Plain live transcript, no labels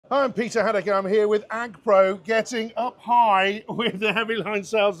Hi, I'm Peter Haddock and I'm here with Agg Pro, getting up high with the Heavy Line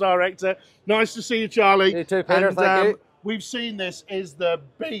Sales Director. Nice to see you, Charlie. You too, Peter, thank you. We've seen this is the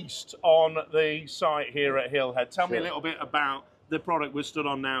beast on the site here at Hillhead. Tell me a little bit about the product we're stood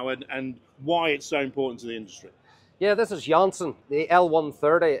on now and why it's so important to the industry. Yeah, this is Jonsson, the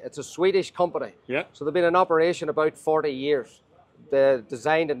L130. It's a Swedish company. Yeah. So they've been in operation about 40 years. They're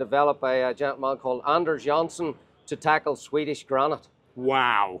designed and developed by a gentleman called Anders Jonsson to tackle Swedish granite.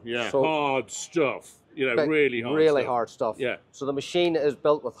 Wow, yeah, so hard stuff, you know, really hard stuff. Yeah. So the machine is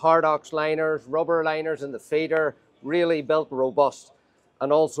built with Haddock liners, rubber liners in the feeder, really built robust,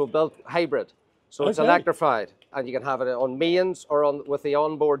 and also built hybrid. So it's electrified, and you can have it on mains or on with the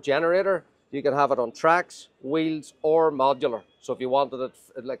onboard generator. You can have it on tracks, wheels, or modular. So if you wanted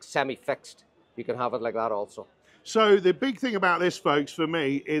it like semi-fixed, you can have it like that also. So the big thing about this, folks, for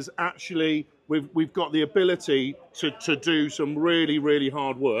me, is actually we've got the ability to do some really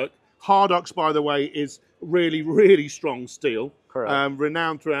hard work. Haddock, by the way, is really strong steel. Correct.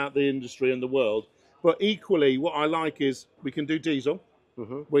 Renowned throughout the industry and the world. But equally, what I like is we can do diesel.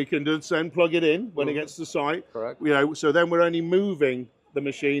 We can then plug it in when it gets to site. Correct. You know, so then we're only moving the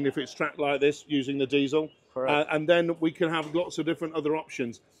machine if it's tracked like this using the diesel. Correct. And then we can have lots of different other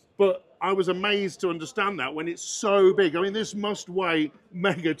options. But I was amazed to understand that when it's so big. I mean, this must weigh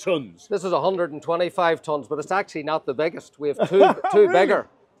megatons. This is 125 tons, but it's actually not the biggest. We have two Really? bigger.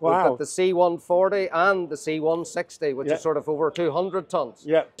 Wow. We've got the C140 and the C160, which is sort of over 200 tons.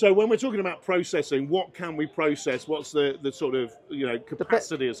 Yeah. So when we're talking about processing, what can we process? What's the sort of, you know,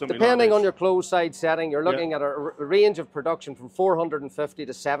 capacity or something Depending like this? on your closed side setting, you're looking at a range of production from 450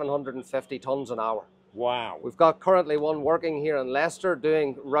 to 750 tons an hour. Wow. We've got currently one working here in Leicester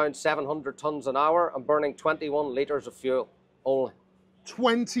doing around 700 tons an hour and burning 21 litres of fuel only.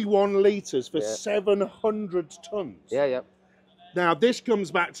 21 litres for 700 tons? Yeah. Now, this comes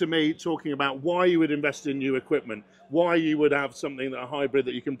back to me talking about why you would invest in new equipment, why you would have something, a hybrid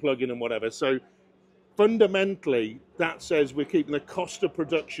that you can plug in and whatever. So fundamentally, that says we're keeping the cost of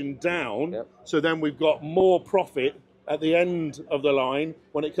production down, so then we've got more profit at the end of the line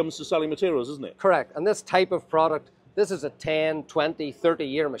when it comes to selling materials, isn't it? Correct. And this type of product, this is a 10, 20,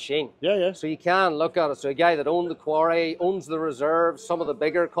 30-year machine. Yeah. So you can look at it. So a guy that owns the quarry, owns the reserve, some of the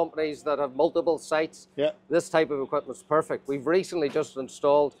bigger companies that have multiple sites, this type of equipment is perfect. We've recently just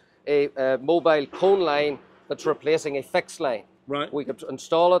installed a mobile cone line that's replacing a fixed line. Right. We could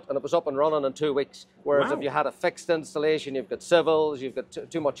install it and it was up and running in 2 weeks. Whereas if you had a fixed installation, you've got civils, you've got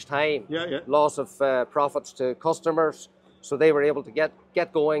too much time, loss of profits to customers. So they were able to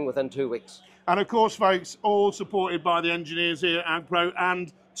get going within 2 weeks. And of course, folks, all supported by the engineers here at Agg Pro,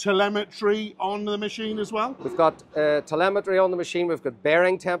 and telemetry on the machine as well. We've got telemetry on the machine, we've got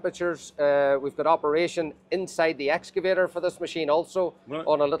bearing temperatures, we've got operation inside the excavator for this machine also,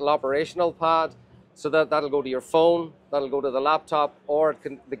 on a little operational pad. So that'll go to your phone, that'll go to the laptop, or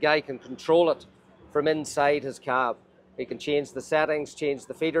the guy can control it from inside his cab. He can change the settings, change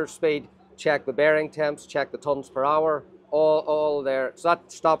the feeder speed, check the bearing temps, check the tons per hour, all there. So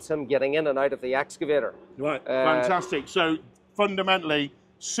that stops him getting in and out of the excavator. Right, fantastic. So fundamentally,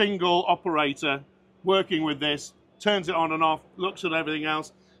 single operator working with this, turns it on and off, looks at everything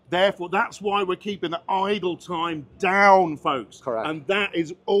else. Therefore, that's why we're keeping the idle time down, folks. Correct. And that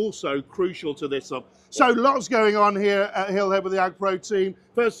is also crucial to this. So lots going on here at Hillhead with the Agg Pro team.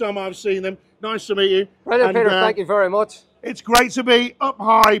 First time I've seen them. Nice to meet you. Brilliant, Peter. Thank you very much. It's great to be up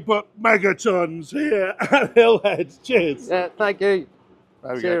high, but megatons here at Hillhead. Cheers. Thank you.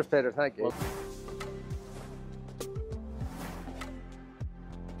 There we Cheers, go. Peter. Thank you.